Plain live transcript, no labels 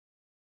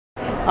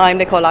I'm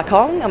Nicole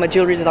Akong. I'm a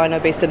jewellery designer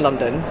based in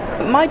London.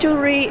 My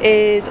jewellery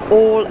is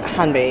all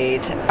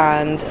handmade,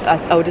 and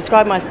I would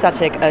describe my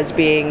aesthetic as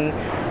being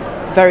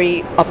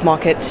very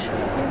upmarket,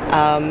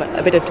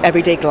 a bit of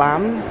everyday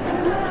glam.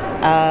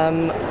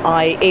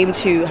 I aim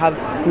to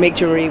make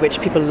jewellery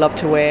which people love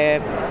to wear,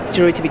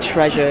 jewellery to be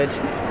treasured,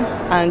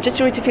 and just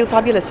jewellery to feel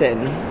fabulous in.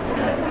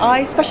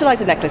 I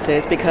specialise in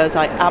necklaces because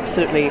I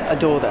absolutely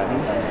adore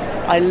them.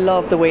 I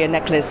love the way a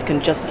necklace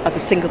can just, as a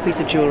single piece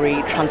of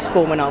jewellery,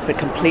 transform an outfit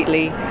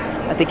completely.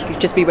 I think you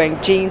could just be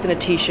wearing jeans and a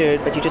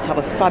t-shirt, but you just have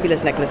a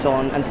fabulous necklace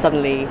on and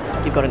suddenly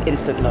you've got an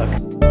instant look.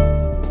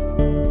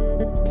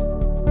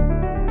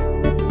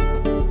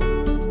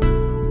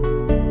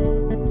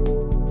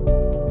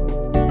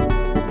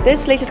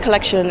 This latest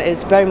collection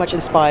is very much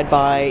inspired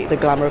by the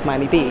glamour of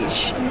Miami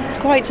Beach. It's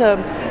quite a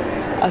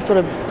sort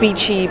of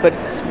beachy but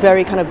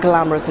very kind of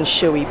glamorous and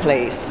showy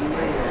place.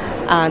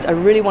 And I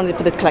really wanted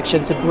for this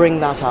collection to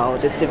bring that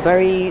out. It's a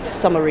very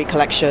summery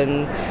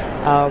collection,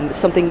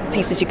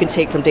 pieces you can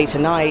take from day to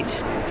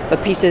night,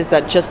 but pieces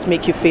that just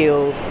make you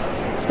feel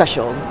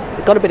special.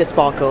 It's got a bit of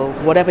sparkle,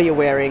 whatever you're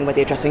wearing, whether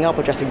you're dressing up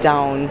or dressing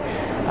down,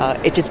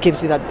 it just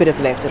gives you that bit of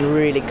lift and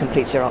really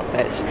completes your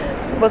outfit.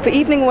 But for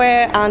evening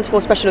wear and for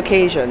special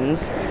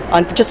occasions,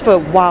 and just for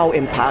wow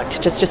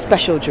impact, just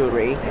special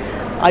jewellery,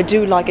 I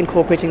do like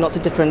incorporating lots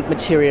of different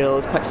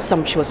materials, quite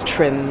sumptuous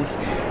trims,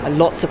 and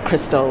lots of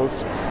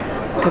crystals.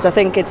 Because I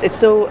think it's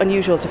so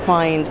unusual to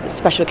find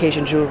special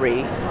occasion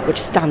jewellery which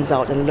stands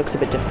out and looks a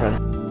bit different.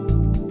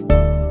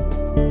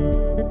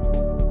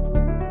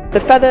 The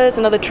feathers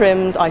and other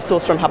trims I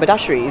source from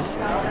haberdasheries.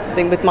 I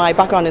think with my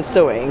background in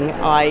sewing,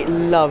 I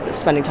love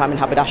spending time in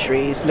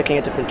haberdasheries, looking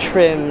at different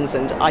trims,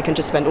 and I can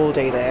just spend all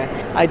day there.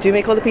 I do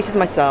make all the pieces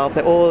myself.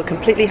 They're all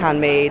completely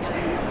handmade,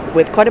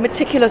 with quite a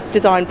meticulous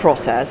design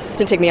process. It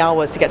didn't take me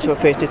hours to get to a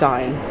first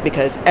design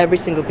because every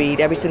single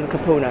bead, every single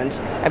component,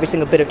 every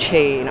single bit of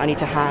chain I need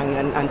to hang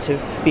and to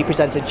be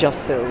presented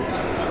just so.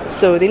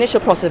 So the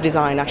initial process of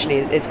design actually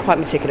is quite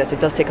meticulous.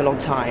 It does take a long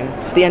time.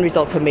 The end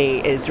result for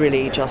me is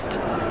really just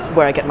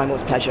where I get my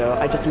most pleasure.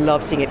 I just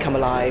love seeing it come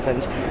alive,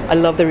 and I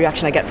love the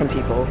reaction I get from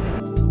people.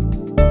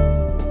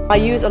 I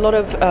use a lot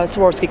of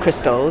Swarovski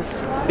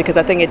crystals because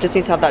I think it just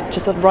needs to have that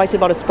just a right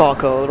amount of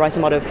sparkle, right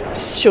amount of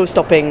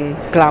show-stopping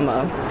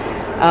glamour.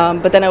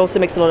 But then I also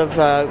mix a lot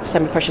of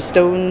semi-precious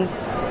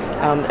stones.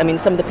 I mean,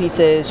 some of the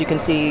pieces you can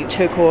see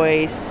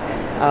turquoise,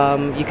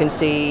 you can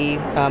see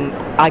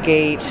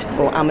agate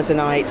or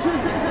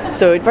amazonite.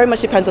 So it very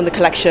much depends on the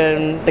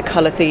collection, the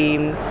colour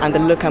theme, and the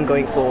look I'm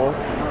going for.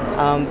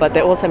 But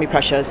they're all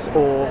semi-precious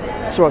or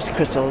Swarovski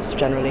crystals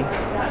generally.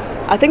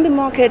 I think the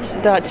market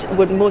that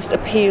would most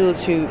appeal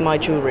to my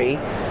jewellery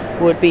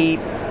would be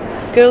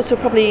girls who are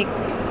probably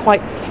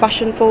quite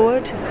fashion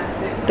forward.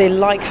 They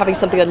like having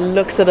something that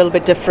looks a little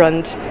bit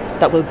different,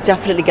 that will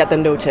definitely get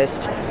them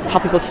noticed.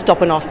 Have people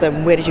stop and ask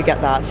them, where did you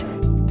get that?